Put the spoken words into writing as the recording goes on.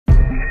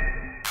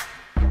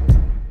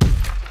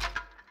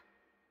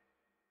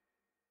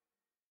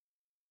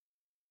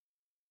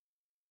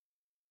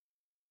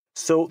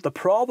So the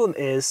problem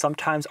is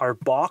sometimes our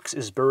box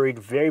is buried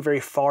very,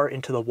 very far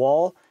into the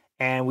wall,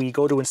 and we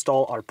go to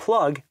install our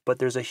plug, but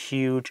there's a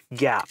huge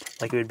gap.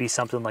 Like it would be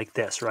something like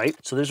this, right?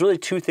 So there's really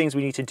two things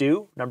we need to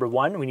do. Number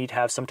one, we need to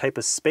have some type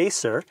of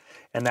spacer,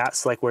 and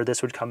that's like where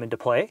this would come into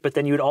play. But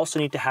then you would also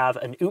need to have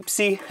an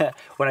oopsie,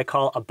 what I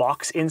call a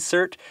box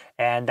insert,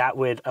 and that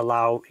would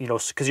allow, you know,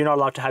 because you're not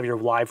allowed to have your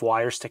live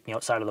wire sticking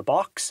outside of the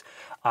box.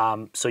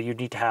 So you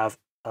need to have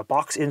a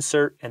box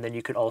insert, and then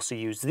you could also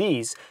use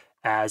these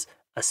as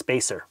a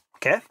spacer,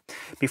 okay?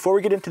 Before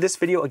we get into this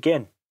video,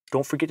 again,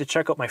 don't forget to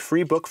check out my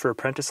free book for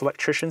apprentice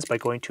electricians by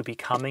going to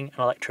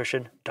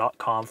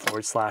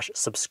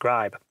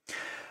becominganelectrician.com/subscribe.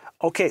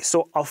 Okay,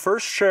 so I'll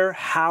first share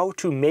how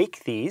to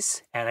make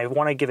these, and I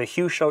want to give a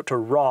huge shout out to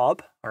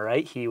Rob. All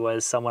right, he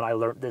was someone I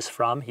learned this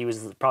from. He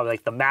was probably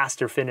like the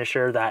master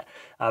finisher that,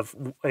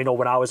 you know,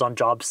 when I was on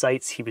job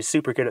sites, he was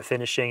super good at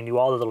finishing, knew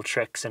all the little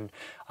tricks, and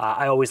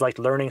I always liked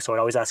learning, so I'd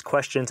always ask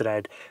questions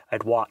and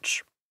I'd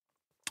watch.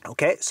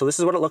 Okay, so this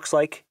is what it looks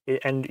like,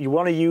 and you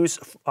want to use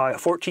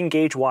 14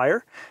 gauge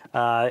wire.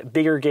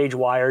 Bigger gauge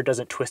wire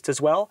doesn't twist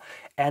as well,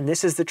 and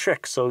this is the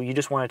trick. So you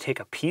just want to take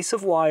a piece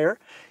of wire.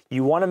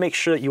 You want to make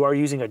sure that you are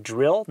using a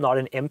drill, not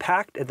an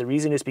impact, and the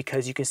reason is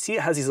because you can see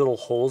it has these little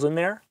holes in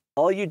there.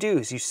 All you do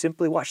is you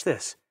simply watch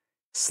this.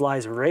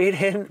 Slides right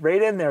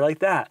in there like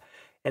that,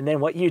 and then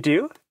what you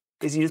do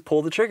is you just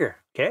pull the trigger.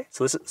 Okay,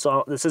 so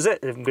this is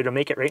it. I'm going to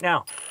make it right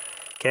now.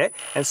 Okay,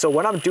 and so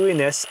when I'm doing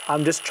this,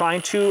 I'm just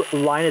trying to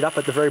line it up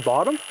at the very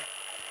bottom.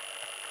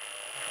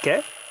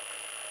 Okay,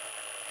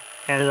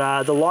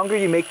 and the longer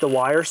you make the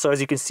wire, so as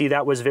you can see,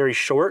 that was very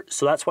short,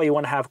 so that's why you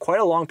want to have quite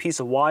a long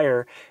piece of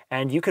wire,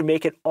 and you can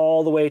make it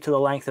all the way to the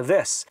length of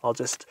this. I'll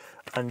just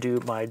undo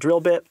my drill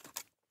bit,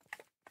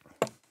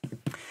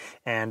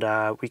 and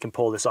we can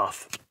pull this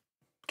off.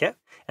 Okay,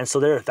 and so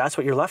that's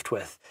what you're left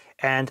with.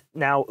 And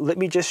now let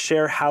me just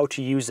share how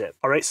to use it.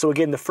 All right, so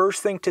again, the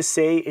first thing to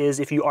say is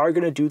if you are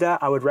gonna do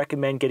that, I would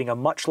recommend getting a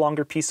much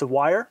longer piece of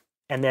wire,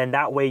 and then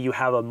that way you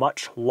have a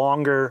much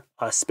longer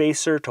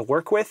spacer to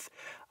work with,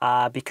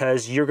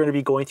 because you're gonna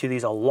be going through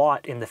these a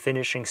lot in the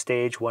finishing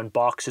stage when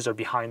boxes are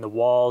behind the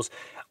walls,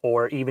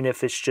 or even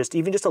if it's just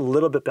a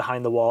little bit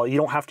behind the wall, you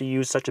don't have to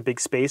use such a big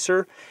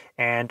spacer.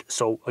 And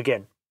so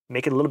again,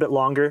 make it a little bit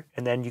longer,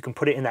 and then you can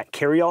put it in that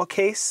carry-all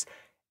case.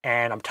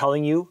 And I'm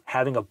telling you,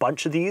 having a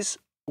bunch of these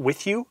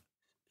with you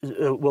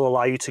will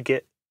allow you to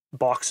get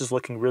boxes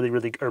looking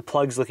or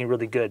plugs looking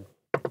really good.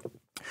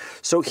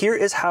 So here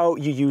is how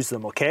you use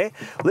them, okay?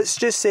 Let's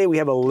just say we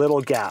have a little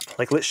gap.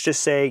 Like let's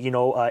just say, you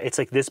know, it's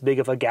like this big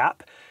of a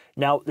gap.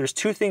 Now there's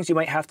two things you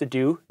might have to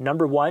do.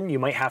 Number one, you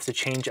might have to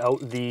change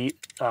out the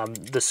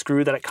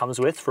screw that it comes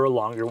with for a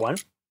longer one.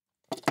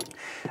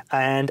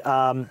 And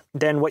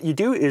then what you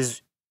do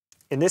is,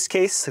 in this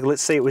case,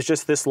 let's say it was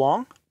just this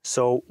long.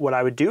 So what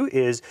I would do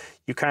is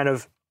you kind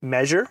of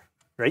measure,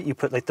 right? You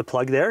put like the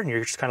plug there and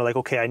you're just kind of like,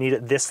 okay, I need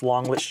it this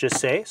long, let's just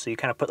say. So you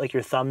kind of put like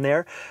your thumb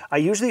there. I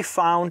usually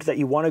found that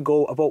you want to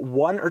go about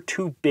 1 or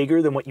 2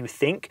 bigger than what you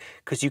think,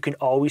 because you can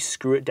always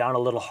screw it down a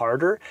little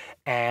harder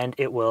and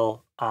it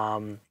will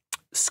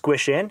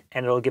squish in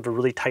and it'll give a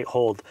really tight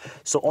hold.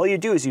 So all you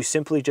do is you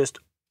simply just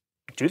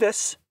do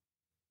this.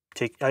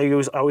 I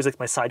always like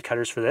my side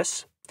cutters for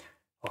this.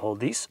 I'll hold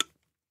these.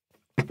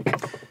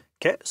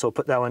 Okay, so I'll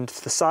put that one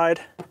to the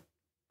side.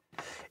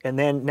 And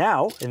then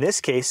now, in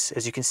this case,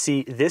 as you can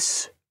see,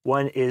 this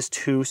one is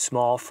too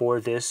small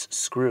for this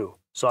screw.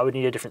 So I would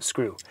need a different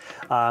screw.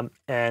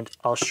 And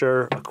I'll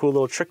share a cool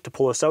little trick to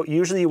pull this out.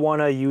 Usually you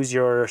want to use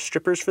your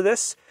strippers for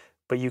this,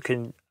 but you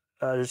can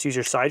just use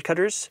your side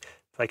cutters,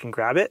 if I can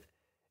grab it.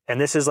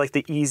 And this is like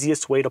the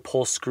easiest way to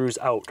pull screws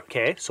out,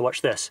 okay? So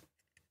watch this.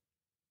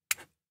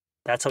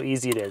 That's how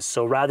easy it is.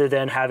 So rather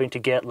than having to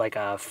get like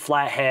a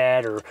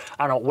flathead or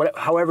I don't know,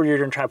 however you're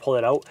gonna try to pull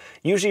it out,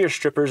 usually your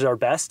strippers are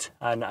best,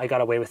 and I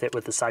got away with it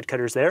with the side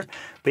cutters there.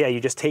 But yeah, you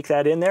just take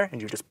that in there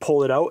and you just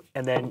pull it out,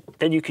 and then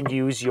you can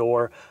use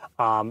your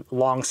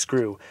long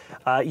screw.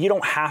 You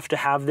don't have to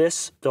have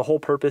this. The whole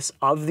purpose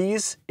of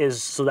these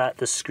is so that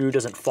the screw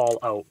doesn't fall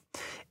out.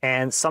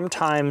 And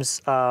sometimes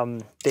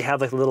they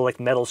have like little like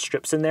metal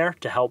strips in there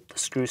to help the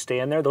screw stay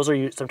in there. Those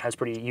are sometimes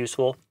pretty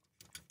useful.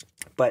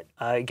 But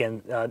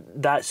again,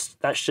 that's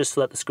just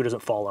so that the screw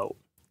doesn't fall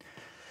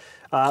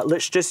out.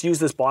 Let's just use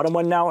this bottom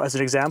one now as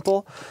an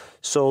example.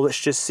 So let's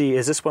just see,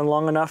 is this one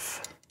long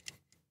enough?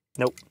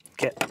 Nope.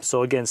 Okay,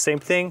 so again, same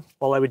thing.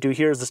 All I would do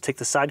here is just take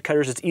the side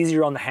cutters. It's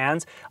easier on the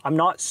hands. I'm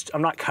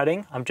not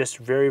cutting. I'm just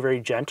very, very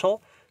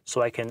gentle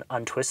so I can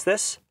untwist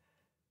this,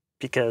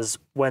 because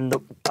when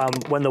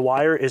the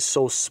wire is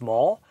so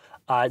small,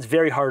 it's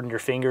very hard on your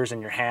fingers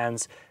and your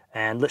hands.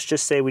 And let's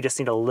just say we just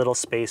need a little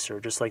spacer,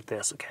 just like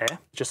this, okay?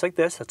 Just like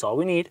this, that's all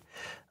we need.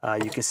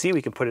 You can see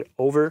we can put it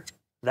over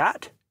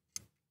that.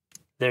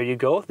 There you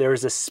go,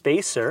 there's a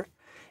spacer.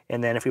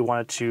 And then if we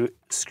wanted to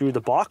screw the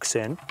box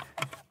in,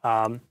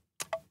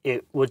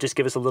 it will just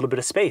give us a little bit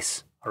of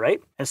space, all right?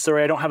 And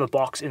sorry, I don't have a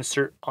box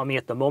insert on me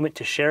at the moment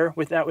to share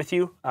with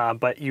you,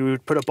 but you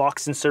would put a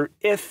box insert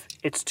if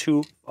it's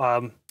too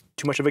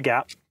much of a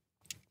gap.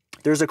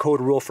 there's a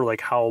code rule for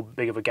like how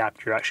big of a gap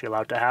you're actually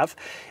allowed to have.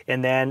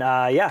 And then,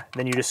 yeah,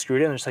 then you just screw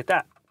it in just like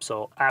that.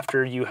 So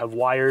after you have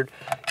wired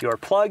your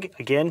plug,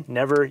 again,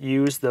 never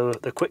use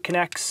the quick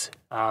connects.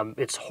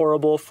 It's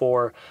horrible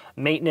for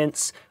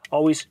maintenance.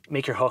 Always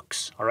make your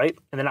hooks, all right?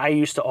 And then I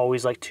used to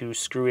always like to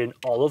screw in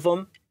all of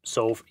them.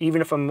 So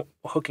even if I'm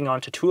hooking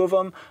onto 2 of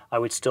them, I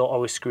would still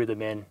always screw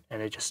them in, and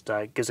it just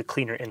gives a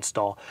cleaner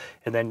install.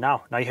 And then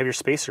now you have your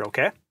spacer,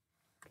 okay?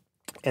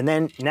 And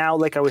then now,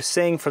 like I was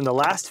saying from the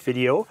last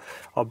video,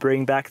 I'll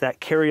bring back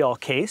that carry-all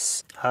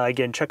case.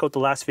 Again, check out the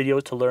last video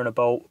to learn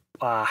about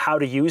how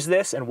to use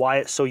this and why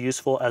it's so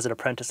useful as an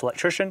apprentice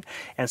electrician.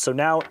 And so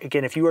now,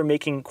 again, if you are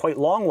making quite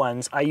long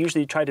ones, I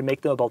usually try to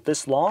make them about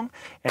this long,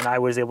 and I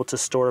was able to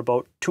store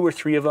about 2 or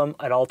 3 of them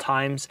at all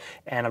times.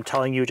 And I'm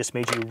telling you, it just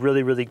made you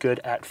really, really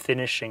good at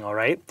finishing, all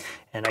right?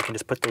 And I can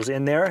just put those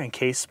in there in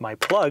case my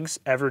plugs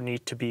ever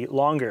need to be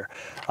longer.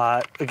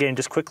 Again,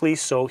 just quickly,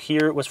 so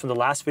here was from the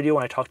last video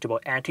when I talked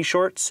about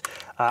anti-shorts.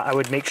 I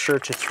would make sure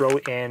to throw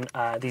in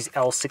these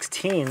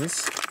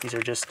L16s. These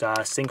are just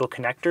single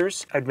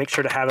connectors. I'd make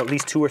sure to have at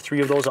least 2 or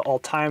 3 of those at all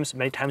times,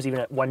 many times even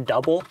at one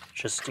double,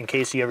 just in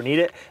case you ever need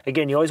it.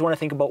 Again, you always want to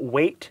think about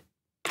weight.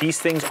 These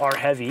things are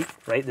heavy,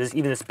 right?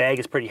 Even this bag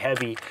is pretty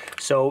heavy.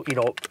 So, you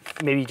know,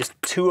 maybe just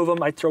 2 of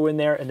them I'd throw in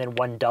there and then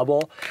one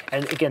double.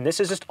 And again, this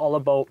is just all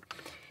about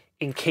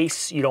in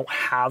case you don't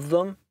have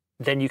them,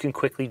 then you can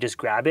quickly just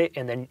grab it,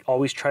 and then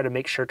always try to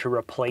make sure to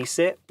replace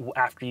it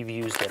after you've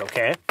used it,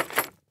 okay?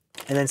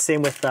 And then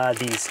same with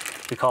these,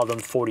 we call them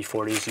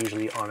 4040s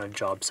usually on a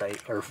job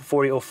site, or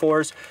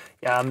 4004s.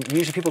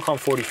 Usually people call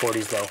them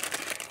 4040s though.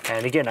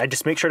 And again, I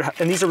just make sure to,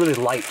 and these are really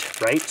light,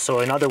 right?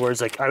 So in other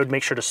words, like I would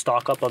make sure to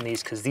stock up on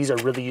these because these are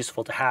really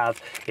useful to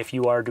have if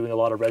you are doing a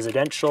lot of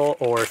residential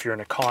or if you're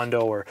in a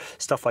condo or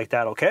stuff like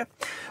that, okay?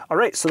 All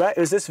right, so that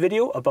is this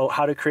video about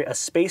how to create a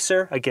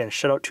spacer. Again,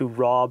 shout out to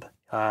Rob,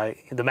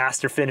 the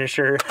master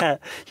finisher.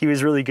 He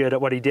was really good at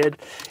what he did.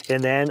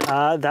 And then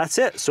that's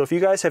it. So if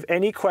you guys have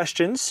any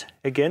questions,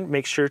 again,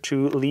 make sure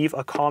to leave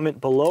a comment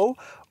below,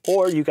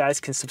 or you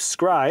guys can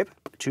subscribe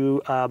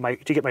to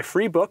get my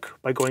free book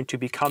by going to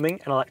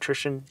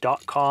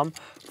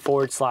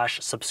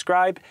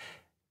becominganelectrician.com/subscribe.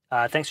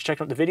 Thanks for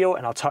checking out the video,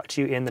 and I'll talk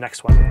to you in the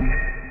next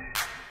one.